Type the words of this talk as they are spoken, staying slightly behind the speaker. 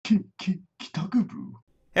Hey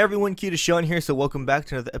everyone, KitaSean here, so welcome back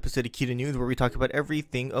to another episode of Kita News where we talk about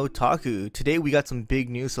everything otaku. Today we got some big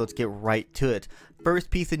news, so let's get right to it. First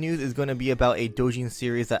piece of news is going to be about a doujin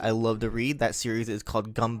series that I love to read. That series is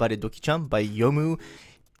called Ganbare Doki-chan by Yomu.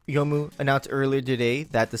 Yomu announced earlier today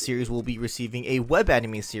that the series will be receiving a web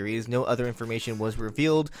anime series. No other information was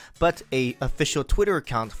revealed, but a official Twitter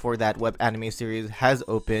account for that web anime series has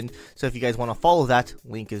opened. So if you guys want to follow that,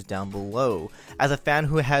 link is down below. As a fan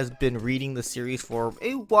who has been reading the series for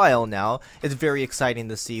a while now, it's very exciting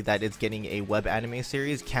to see that it's getting a web anime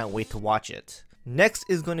series. Can't wait to watch it. Next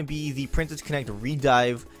is going to be the Princess Connect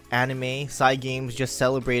Redive anime. Cygames just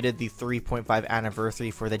celebrated the 3.5 anniversary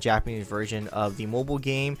for the Japanese version of the mobile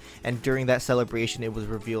game, and during that celebration it was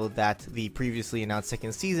revealed that the previously announced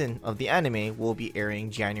second season of the anime will be airing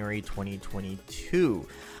January 2022.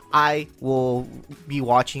 I will be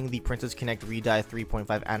watching the Princess Connect Redive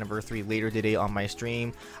 3.5 anniversary later today on my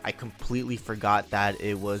stream. I completely forgot that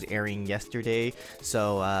it was airing yesterday,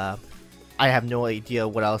 so I have no idea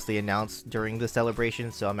what else they announced during the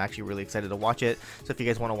celebration, so I'm actually really excited to watch it. So if you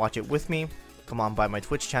guys want to watch it with me, come on by my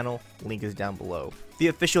Twitch channel, link is down below. The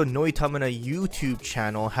official Noitamina YouTube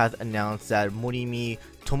channel has announced that Morimi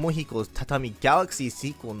Tomohiko's Tatami Galaxy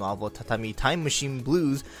sequel novel Tatami Time Machine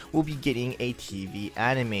Blues will be getting a TV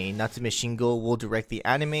anime. Natsume Shingo will direct the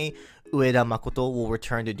anime, Ueda Makoto will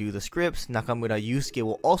return to do the scripts, Nakamura Yusuke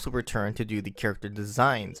will also return to do the character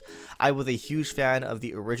designs. I was a huge fan of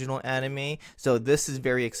the original anime, so this is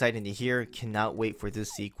very exciting to hear. Cannot wait for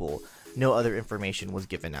this sequel. No other information was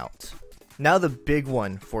given out. Now the big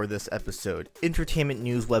one for this episode. Entertainment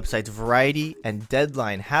news websites Variety and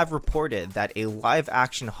Deadline have reported that a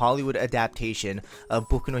live-action Hollywood adaptation of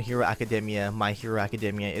Boku no Hero Academia, My Hero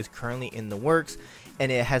Academia is currently in the works,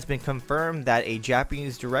 and it has been confirmed that a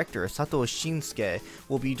Japanese director, Sato Shinsuke,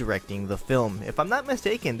 will be directing the film. If I'm not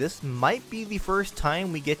mistaken, this might be the first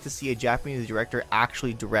time we get to see a Japanese director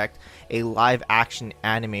actually direct a live-action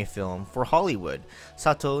anime film for Hollywood.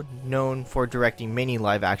 Sato, known for directing many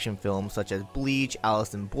live-action films such as Bleach,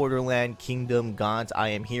 Alice in Borderland, Kingdom, Gaunt's I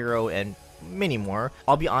Am Hero, and many more.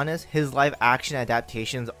 I'll be honest, his live action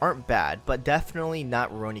adaptations aren't bad, but definitely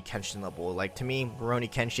not Rurouni Kenshin level. Like, to me,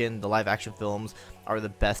 Rurouni Kenshin, the live action films, are the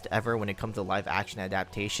best ever when it comes to live action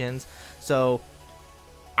adaptations. So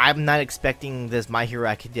I'm not expecting this My Hero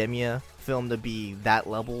Academia film to be that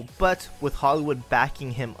level, but with Hollywood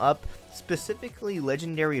backing him up, specifically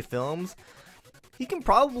Legendary Films, he can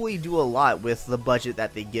probably do a lot with the budget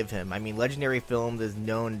that they give him. I mean, Legendary Films is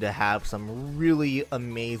known to have some really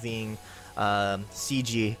amazing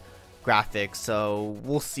CG graphics, so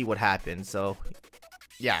we'll see what happens. So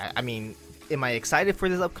yeah, I mean, am I excited for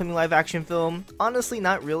this upcoming live action film? Honestly,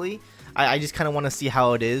 not really. I just kind of want to see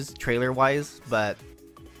how it is trailer wise, but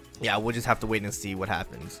yeah, we'll just have to wait and see what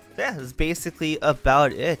happens. Yeah, that's basically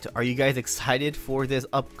about it. Are you guys excited for this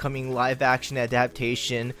upcoming live action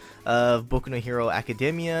adaptation of Boku no Hero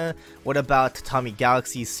Academia? What about Tatami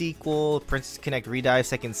Galaxy sequel, Princess Connect Redive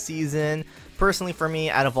second season? Personally, for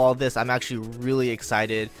me, out of all this, I'm actually really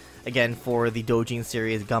excited again for the doujin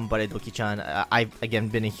series Ganbare Doki-chan. I've again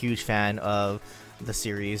been a huge fan of the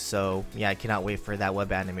series, so yeah, I cannot wait for that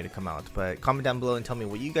web anime to come out. But comment down below and tell me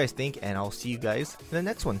what you guys think, and I'll see you guys in the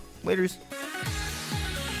next one. Laters.